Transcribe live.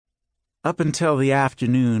Up until the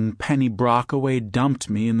afternoon Penny Brockaway dumped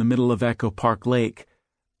me in the middle of Echo Park Lake,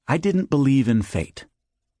 I didn't believe in fate.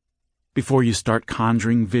 Before you start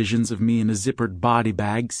conjuring visions of me in a zippered body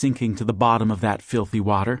bag sinking to the bottom of that filthy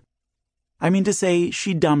water, I mean to say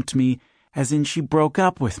she dumped me as in she broke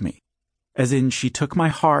up with me, as in she took my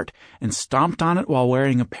heart and stomped on it while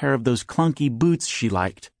wearing a pair of those clunky boots she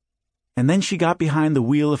liked. And then she got behind the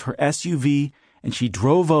wheel of her SUV and she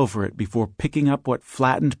drove over it before picking up what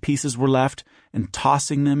flattened pieces were left and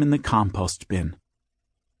tossing them in the compost bin.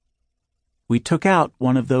 We took out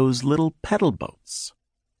one of those little pedal boats.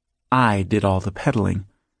 I did all the pedaling.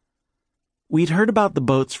 We'd heard about the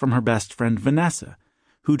boats from her best friend Vanessa,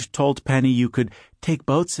 who'd told Penny you could take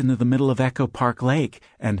boats into the middle of Echo Park Lake,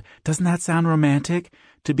 and doesn't that sound romantic,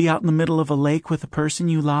 to be out in the middle of a lake with a person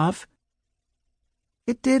you love?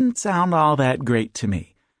 It didn't sound all that great to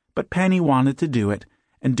me, but Penny wanted to do it,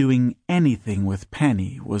 and doing anything with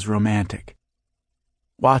Penny was romantic.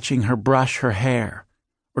 Watching her brush her hair,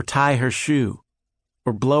 or tie her shoe,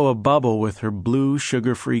 or blow a bubble with her blue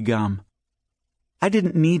sugar-free gum. I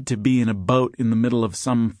didn't need to be in a boat in the middle of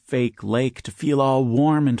some fake lake to feel all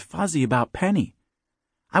warm and fuzzy about Penny.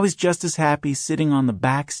 I was just as happy sitting on the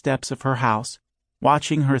back steps of her house,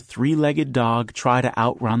 watching her three-legged dog try to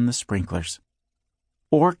outrun the sprinklers,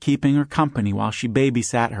 or keeping her company while she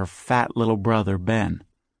babysat her fat little brother, Ben.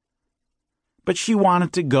 But she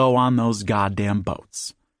wanted to go on those goddamn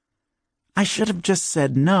boats. I should have just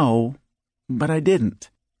said no, but I didn't.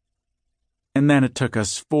 And then it took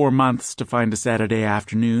us 4 months to find a Saturday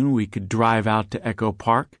afternoon we could drive out to Echo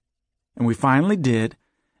Park, and we finally did,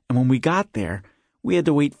 and when we got there, we had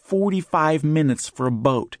to wait 45 minutes for a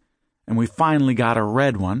boat, and we finally got a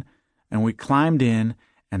red one, and we climbed in,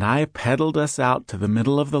 and I pedaled us out to the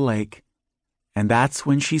middle of the lake, and that's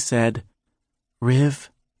when she said, "Riv,"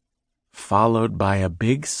 followed by a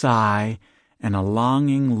big sigh and a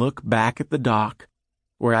longing look back at the dock,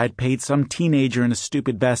 where I'd paid some teenager in a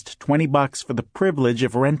stupid vest $20 for the privilege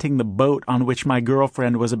of renting the boat on which my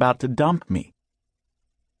girlfriend was about to dump me.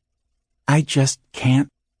 I just can't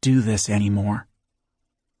do this anymore.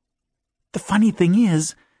 The funny thing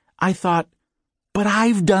is, I thought, but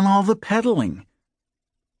I've done all the pedaling.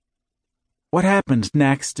 What happened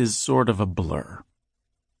next is sort of a blur.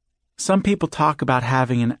 Some people talk about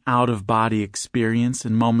having an out-of-body experience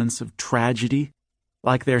in moments of tragedy,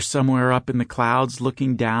 like they're somewhere up in the clouds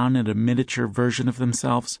looking down at a miniature version of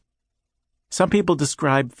themselves. Some people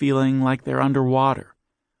describe feeling like they're underwater,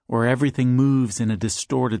 where everything moves in a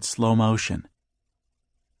distorted slow motion.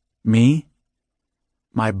 Me?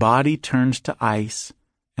 My body turned to ice,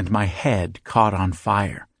 and my head caught on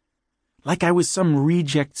fire, like I was some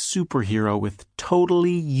reject superhero with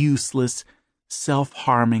totally useless,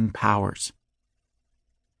 self-harming powers.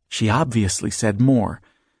 She obviously said more.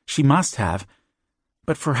 She must have.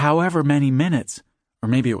 But for however many minutes, or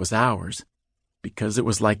maybe it was hours, because it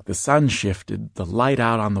was like the sun shifted, the light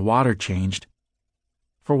out on the water changed.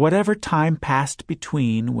 For whatever time passed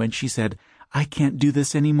between when she said, "I can't do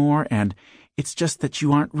this anymore," and "It's just that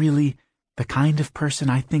you aren't really the kind of person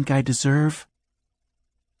I think I deserve,"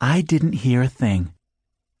 I didn't hear a thing.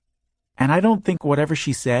 And I don't think whatever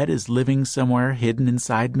she said is living somewhere hidden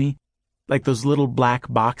inside me, like those little black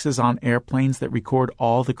boxes on airplanes that record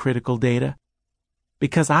all the critical data.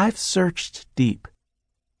 Because I've searched deep.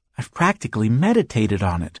 I've practically meditated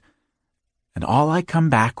on it. And all I come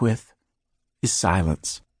back with is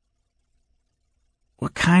silence.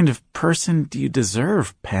 What kind of person do you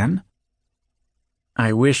deserve, Pen?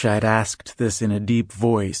 I wish I'd asked this in a deep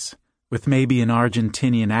voice, with maybe an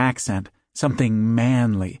Argentinian accent, something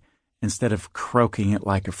manly, instead of croaking it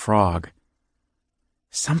like a frog.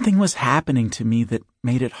 Something was happening to me that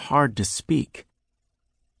made it hard to speak.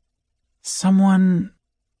 Someone...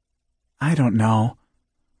 I don't know.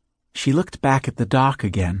 She looked back at the dock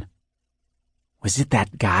again. Was it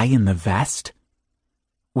that guy in the vest?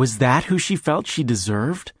 Was that who she felt she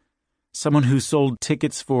deserved? Someone who sold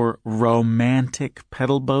tickets for romantic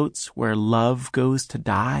pedal boats where love goes to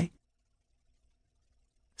die?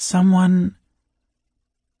 Someone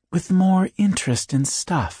with more interest in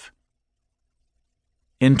stuff.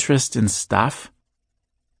 Interest in stuff?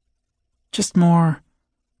 Just more,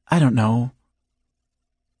 I don't know,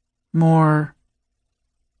 more...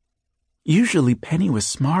 Usually Penny was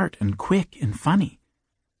smart and quick and funny,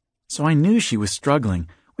 so I knew she was struggling,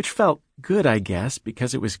 which felt good, I guess,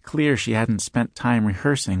 because it was clear she hadn't spent time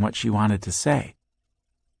rehearsing what she wanted to say.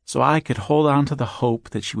 So I could hold on to the hope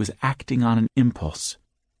that she was acting on an impulse.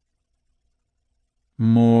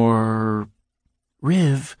 More...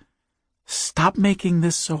 Riv, stop making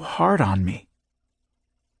this so hard on me.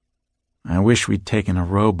 I wish we'd taken a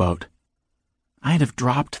rowboat. I'd have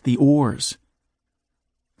dropped the oars.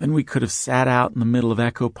 Then we could have sat out in the middle of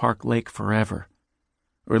Echo Park Lake forever,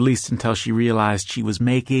 or at least until she realized she was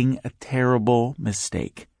making a terrible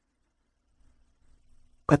mistake.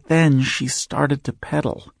 But then she started to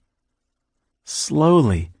pedal.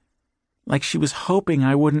 Slowly, like she was hoping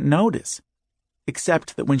I wouldn't notice,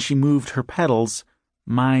 except that when she moved her pedals,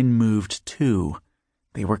 mine moved too.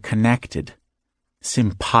 They were connected.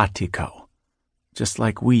 Simpatico. Just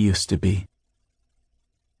like we used to be.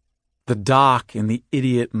 The doc and the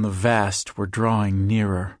idiot in the vest were drawing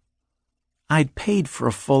nearer. I'd paid for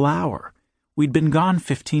a full hour. We'd been gone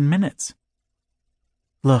 15 minutes.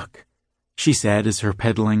 "Look," she said as her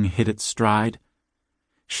pedaling hit its stride.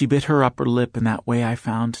 She bit her upper lip in that way I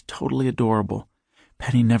found totally adorable.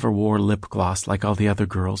 Penny never wore lip gloss like all the other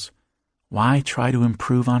girls. Why try to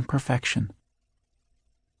improve on perfection?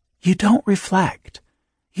 "You don't reflect.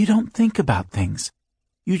 You don't think about things.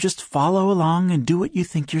 You just follow along and do what you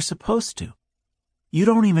think you're supposed to. You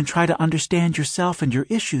don't even try to understand yourself and your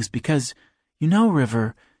issues because, you know,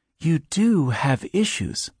 River, you do have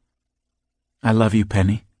issues." "I love you,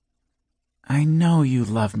 Penny." "I know you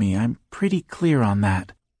love me. I'm pretty clear on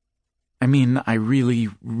that. I mean, I really,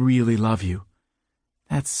 really love you."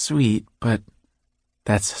 "That's sweet, but—"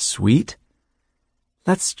 "That's sweet?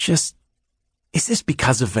 Let's just— Is this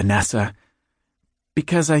because of Vanessa?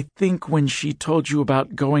 Because I think when she told you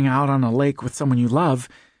about going out on a lake with someone you love,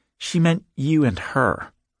 she meant you and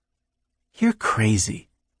her." "You're crazy."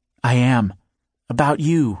 "I am. About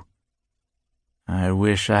you." I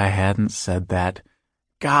wish I hadn't said that.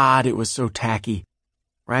 God, it was so tacky.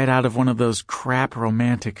 Right out of one of those crap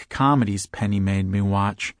romantic comedies Penny made me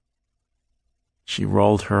watch. She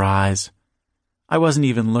rolled her eyes. I wasn't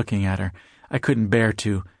even looking at her. I couldn't bear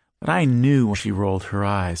to, but I knew she rolled her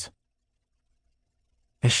eyes.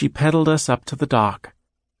 As she pedaled us up to the dock,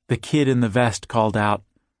 the kid in the vest called out,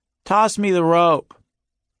 "Toss me the rope."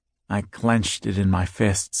 I clenched it in my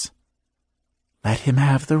fists. "Let him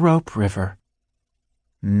have the rope, River."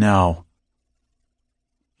 "No."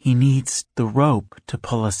 "He needs the rope to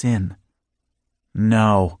pull us in."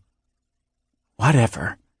 "No."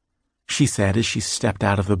 "Whatever," she said as she stepped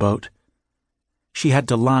out of the boat. She had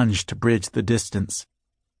to lunge to bridge the distance.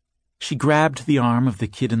 She grabbed the arm of the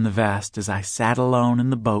kid in the vest as I sat alone in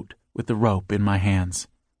the boat with the rope in my hands.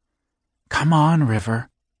 "Come on, River."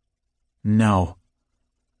 "No."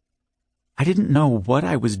 I didn't know what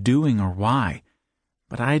I was doing or why,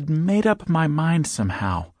 but I'd made up my mind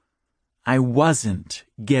somehow. I wasn't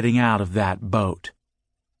getting out of that boat.